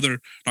 right? And now they're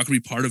not going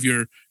to be part of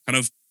your kind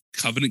of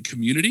covenant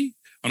community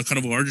on a kind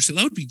of a larger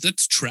scale.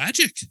 That's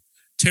tragic,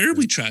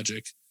 terribly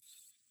tragic.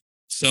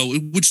 So,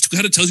 which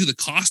kind of tells you the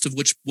cost of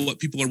what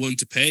people are willing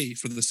to pay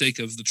for the sake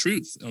of the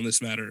truth on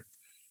this matter.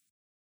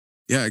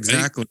 Yeah,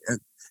 exactly. Right?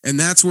 And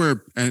that's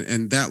where,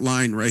 and that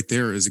line right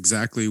there is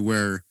exactly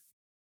where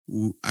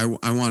I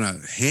want to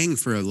hang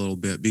for a little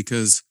bit,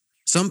 because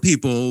some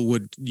people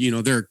would,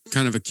 they're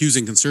kind of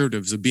accusing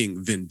conservatives of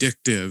being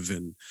vindictive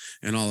and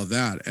all of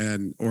that,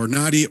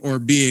 or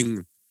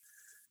being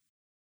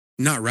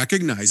not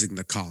recognizing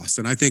the cost.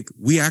 And I think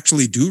we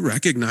actually do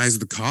recognize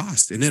the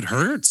cost, and it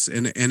hurts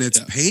and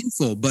it's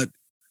painful, but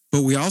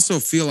we also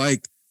feel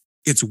like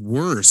it's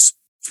worse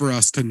for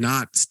us to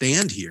not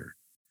stand here.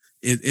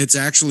 It's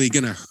actually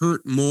going to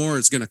hurt more.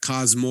 It's going to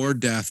cause more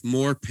death,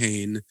 more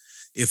pain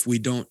if we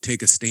don't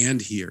take a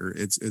stand here.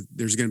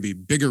 There's going to be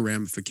bigger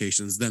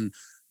ramifications than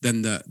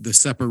the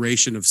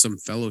separation of some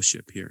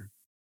fellowship here.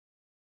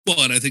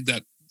 Well, and I think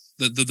that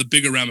the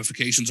bigger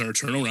ramifications are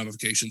eternal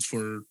ramifications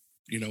for,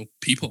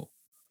 people.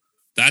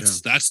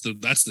 That's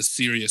the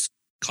serious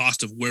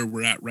cost of where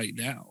we're at right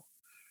now.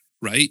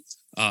 Right.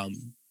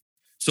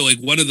 So like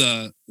one of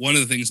the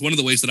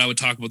ways that I would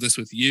talk about this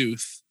with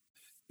youth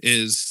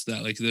is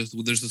that like there's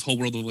this whole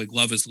world of like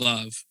love is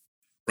love,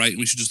 right? And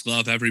we should just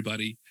love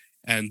everybody.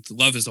 And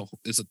love is a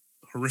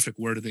horrific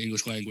word in the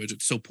English language.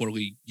 It's so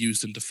poorly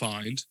used and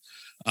defined.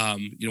 I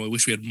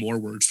wish we had more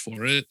words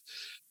for it.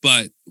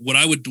 But what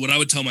I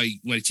would tell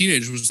my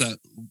teenagers was that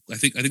I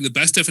think the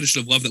best definition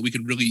of love that we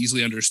can really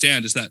easily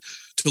understand is that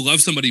to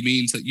love somebody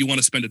means that you want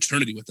to spend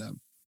eternity with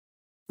them,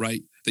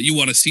 right? That you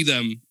want to see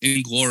them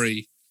in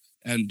glory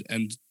and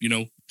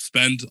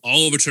spend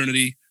all of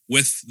eternity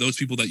with those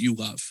people that you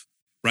love,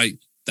 right?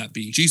 That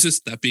being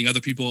Jesus, that being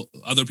other people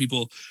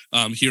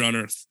here on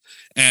earth.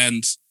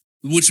 And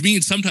which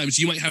means sometimes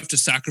you might have to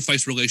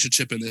sacrifice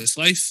relationship in this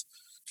life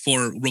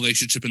for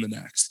relationship in the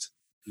next.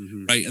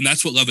 Mm-hmm. Right. And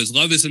that's what love is.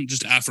 Love isn't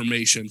just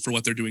affirmation for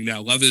what they're doing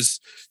now. Love is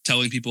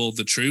telling people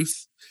the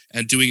truth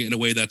and doing it in a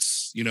way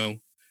that's,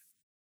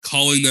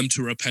 calling them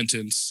to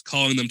repentance,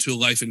 calling them to a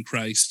life in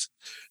Christ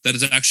that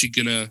is actually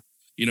gonna,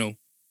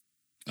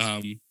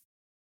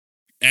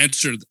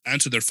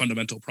 answer their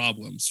fundamental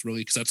problems,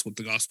 really, because that's what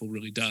the gospel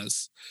really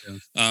does.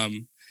 Yeah.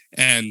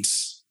 And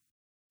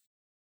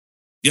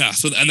yeah,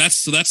 so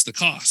that's the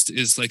cost,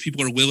 is like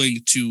people are willing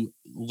to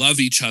love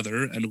each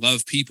other and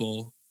love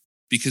people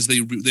because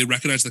they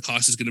recognize the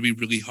cost is going to be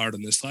really hard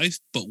in this life.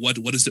 But what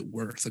is it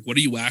worth? Like, what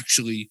are you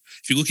actually,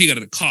 if you're looking at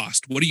a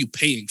cost, what are you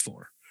paying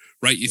for?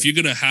 Right? If you're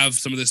going to have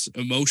some of this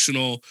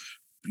emotional,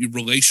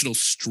 relational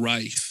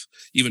strife,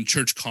 even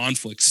church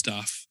conflict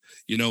stuff,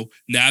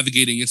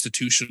 navigating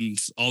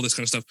institutions, all this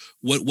kind of stuff,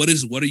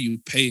 what are you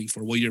paying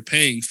for? Well, you're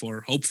paying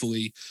for,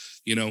 hopefully,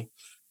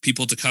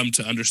 people to come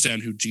to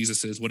understand who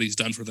Jesus is, what he's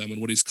done for them,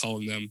 and what he's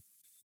calling them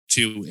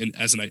to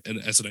as an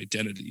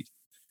identity,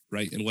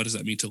 right? And what does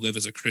that mean to live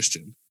as a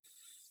Christian?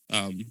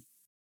 And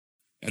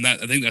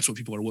that, I think that's what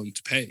people are willing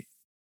to pay.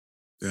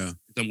 Yeah.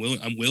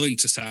 I'm willing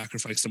to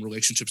sacrifice some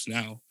relationships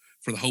now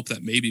for the hope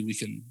that maybe we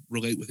can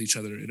relate with each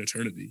other in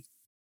eternity.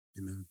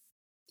 Amen.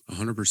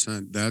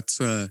 100%. That's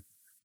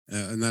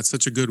and that's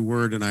such a good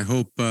word. And I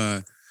hope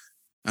I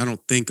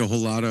don't think a whole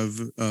lot of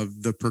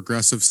the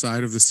progressive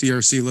side of the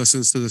CRC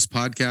listens to this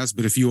podcast,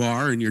 but if you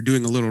are and you're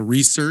doing a little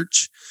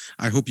research,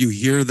 I hope you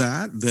hear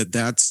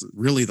that's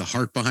really the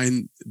heart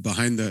behind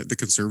the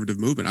conservative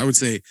movement. I would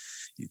say,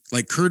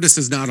 like, Curtis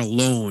is not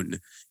alone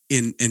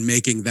in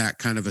making that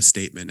kind of a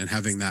statement and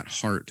having that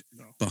heart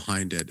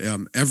behind it.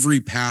 Every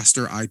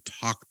pastor I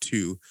talk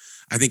to,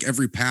 I think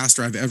every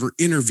pastor I've ever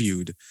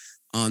interviewed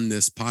on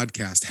this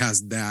podcast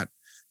has that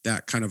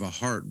kind of a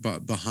heart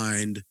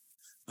behind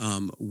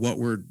what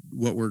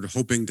we're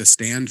hoping to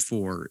stand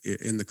for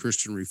in the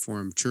Christian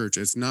Reformed Church.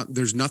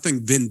 There's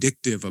nothing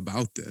vindictive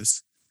about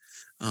this,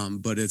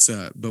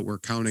 but we're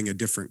counting a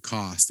different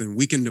cost, and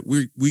we can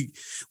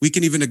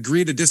even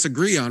agree to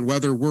disagree on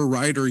whether we're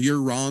right or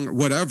you're wrong or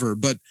whatever.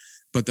 But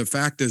the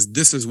fact is,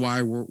 this is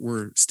why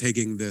we're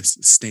taking this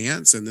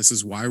stance, and this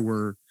is why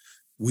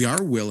we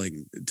are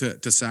willing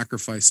to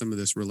sacrifice some of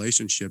this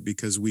relationship,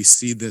 because we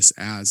see this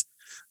as,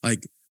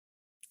 like,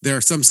 there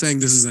are some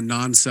saying this is a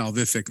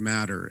non-salvific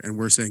matter, and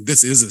we're saying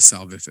this is a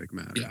salvific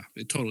matter. Yeah,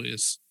 it totally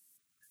is.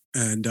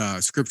 And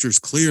Scripture's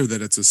clear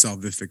that it's a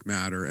salvific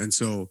matter. And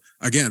so,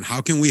 again, how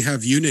can we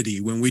have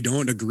unity when we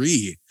don't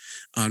agree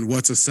on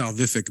what's a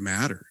salvific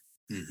matter?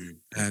 Mm-hmm.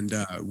 And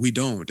we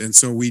don't. And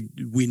so we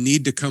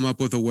need to come up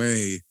with a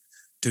way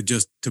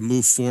to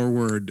move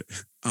forward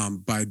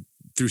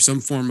through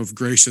some form of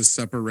gracious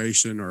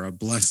separation or a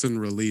bless and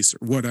release,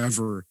 or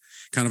whatever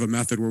kind of a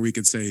method where we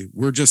could say,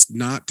 we're just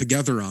not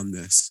together on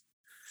this.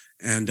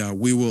 And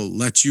we will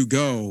let you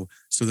go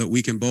so that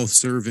we can both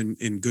serve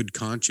in good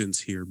conscience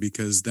here,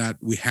 because that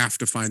we have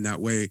to find that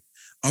way.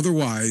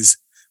 Otherwise,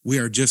 we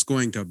are just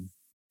going to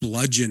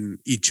bludgeon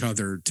each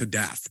other to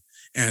death.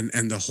 And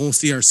the whole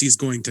CRC is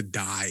going to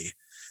die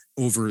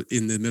over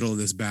in the middle of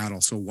this battle.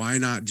 So why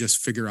not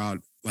just figure out,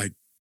 like,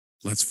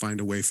 let's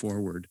find a way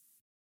forward.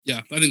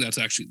 Yeah, I think that's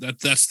actually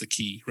that's the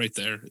key right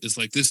there, is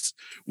like this,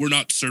 we're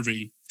not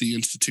serving the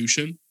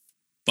institution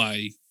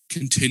by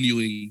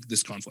continuing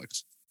this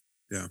conflict.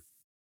 Yeah.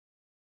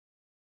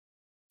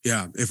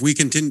 Yeah. If we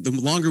continue, the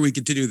longer we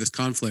continue this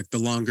conflict, the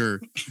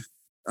longer,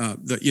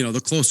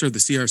 the closer the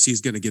CRC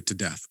is going to get to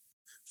death,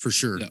 for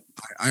sure. Yeah.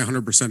 I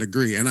 100%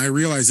 agree. And I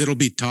realize it'll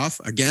be tough.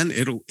 Again,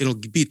 it'll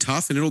be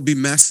tough and it'll be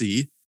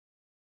messy,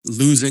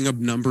 losing a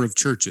number of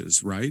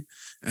churches, right?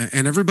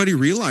 And everybody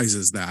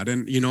realizes that.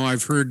 And,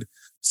 I've heard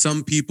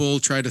some people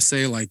try to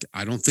say, like,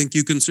 I don't think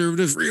you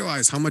conservatives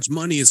realize how much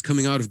money is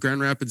coming out of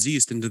Grand Rapids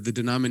East into the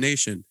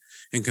denomination.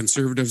 And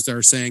conservatives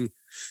are saying,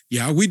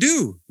 yeah, we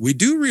do. We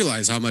do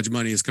realize how much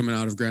money is coming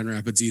out of Grand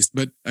Rapids East.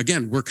 But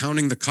again, we're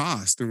counting the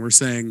cost, and we're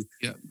saying,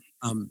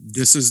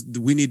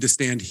 we need to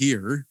stand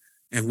here,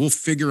 and we'll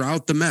figure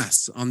out the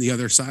mess on the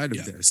other side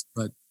of this.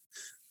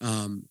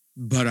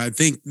 But I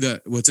think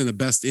that what's in the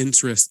best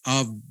interest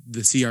of the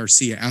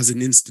CRC as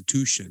an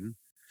institution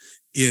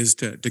is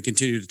to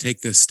continue to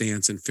take this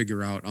stance and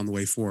figure out on the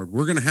way forward.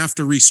 We're going to have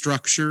to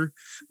restructure.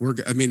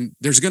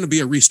 There's going to be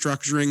a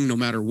restructuring no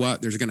matter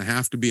what. There's going to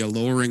have to be a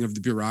lowering of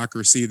the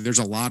bureaucracy. There's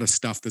a lot of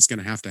stuff that's going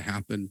to have to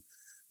happen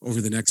over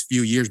the next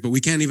few years, but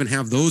we can't even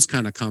have those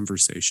kind of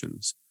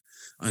conversations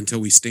until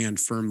we stand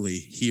firmly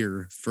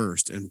here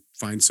first and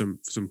find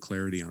some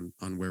clarity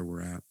on where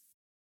we're at.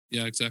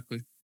 Yeah,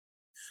 exactly.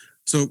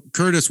 So,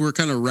 Curtis, we're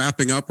kind of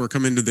wrapping up. We're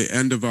coming to the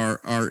end of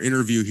our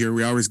interview here.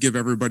 We always give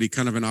everybody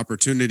kind of an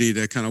opportunity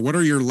to kind of, what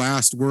are your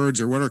last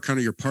words, or what are kind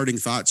of your parting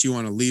thoughts you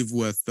want to leave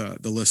with the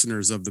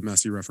listeners of the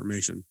Messy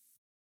Reformation?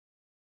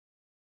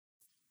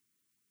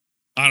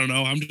 I don't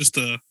know. I'm just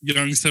a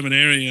young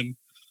seminarian.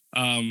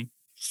 I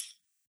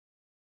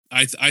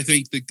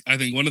think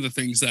one of the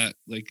things that,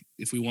 like,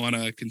 if we want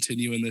to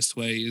continue in this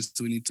way, is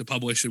we need to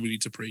publish and we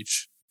need to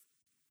preach.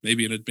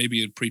 Maybe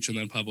preach and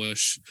then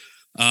publish.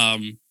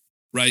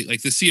 Right,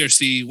 like the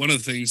CRC, one of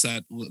the things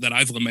that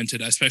I've lamented,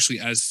 especially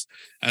as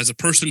a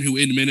person who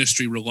in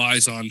ministry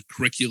relies on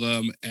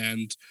curriculum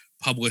and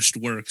published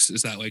works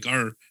is that like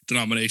our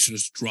denomination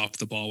has dropped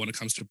the ball when it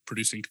comes to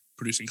producing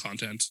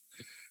content,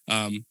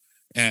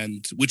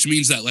 and which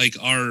means that like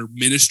our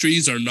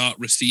ministries are not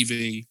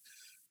receiving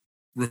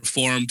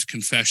Reformed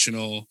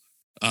confessional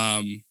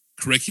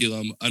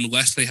curriculum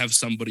unless they have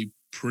somebody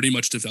pretty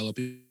much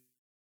developing,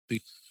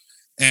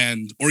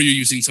 or you're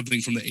using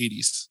something from the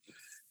 80s.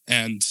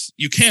 And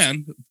you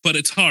can, but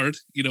it's hard,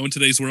 in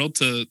today's world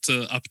to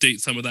update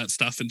some of that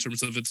stuff in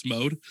terms of its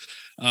mode.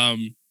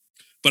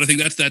 But I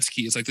think that's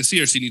key. It's like the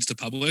CRC needs to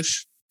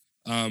publish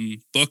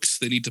books.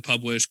 They need to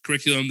publish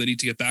curriculum. They need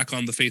to get back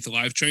on the Faith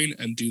Alive train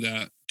and do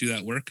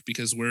that work,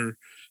 because we're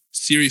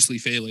seriously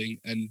failing.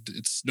 And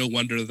it's no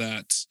wonder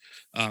that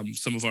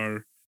some of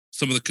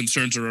the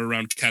concerns are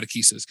around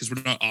catechesis, because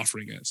we're not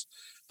offering it.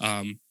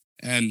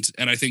 And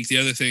I think the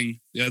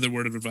other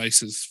word of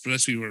advice is for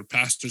us who are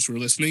pastors who are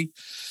listening,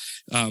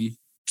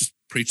 just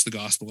preach the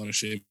gospel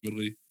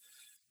unashamedly.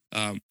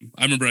 I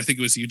remember, I think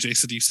it was you,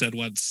 Jason, you said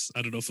once,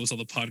 I don't know if it was on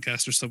the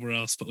podcast or somewhere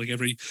else, but like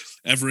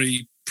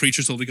every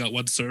preacher's only got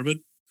one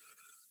sermon.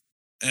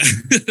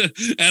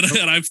 and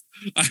I've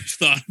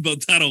thought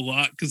about that a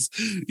lot, because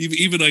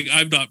even like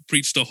I've not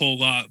preached a whole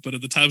lot, but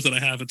at the times that I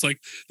have, it's like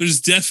there's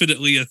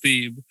definitely a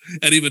theme.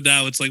 And even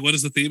now, it's like, what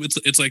is the theme?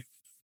 It's like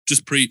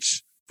just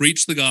preach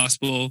the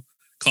gospel,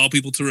 call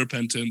people to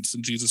repentance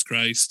in Jesus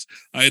Christ.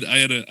 I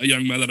had a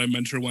young man that I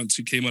mentor once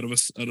who came out of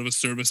a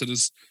service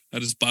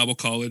at his Bible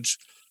college,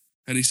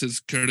 and he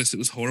says, "Curtis, it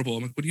was horrible."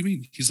 I'm like, "What do you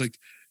mean?" He's like,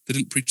 "They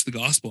didn't preach the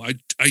gospel. I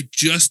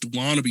just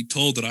want to be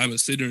told that I'm a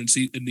sinner in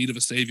need of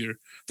a savior.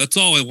 That's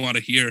all I want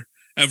to hear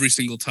every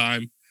single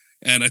time."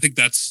 And I think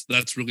that's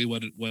really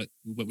what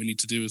we need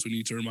to do, is we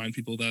need to remind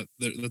people that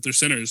they're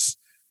sinners,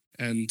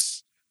 and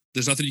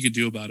there's nothing you can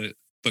do about it,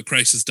 but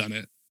Christ has done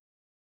it.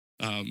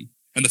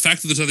 And the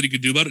fact that there's nothing you can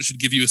do about it should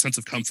give you a sense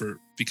of comfort,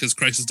 because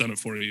Christ has done it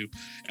for you.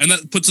 And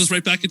that puts us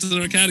right back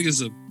into our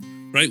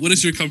catechism, right? What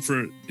is your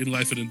comfort in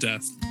life and in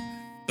death?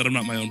 That I'm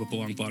not my own, but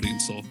belong body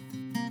and soul.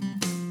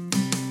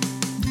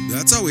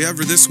 That's all we have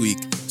for this week.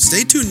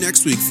 Stay tuned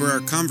next week for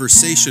our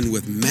conversation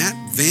with Matt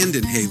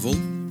Vandenhavel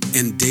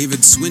and David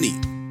Swinney.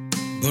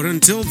 But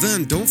until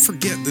then, don't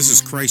forget this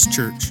is Christ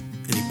Church,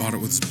 and he bought it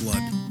with his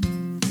blood.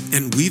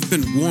 And we've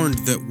been warned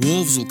that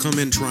wolves will come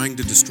in trying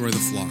to destroy the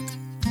flock.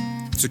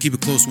 So keep a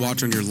close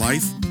watch on your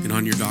life and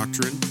on your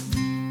doctrine.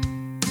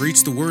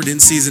 Preach the word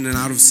in season and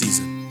out of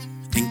season.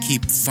 And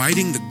keep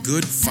fighting the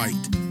good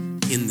fight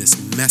in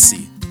this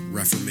messy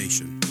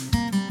Reformation.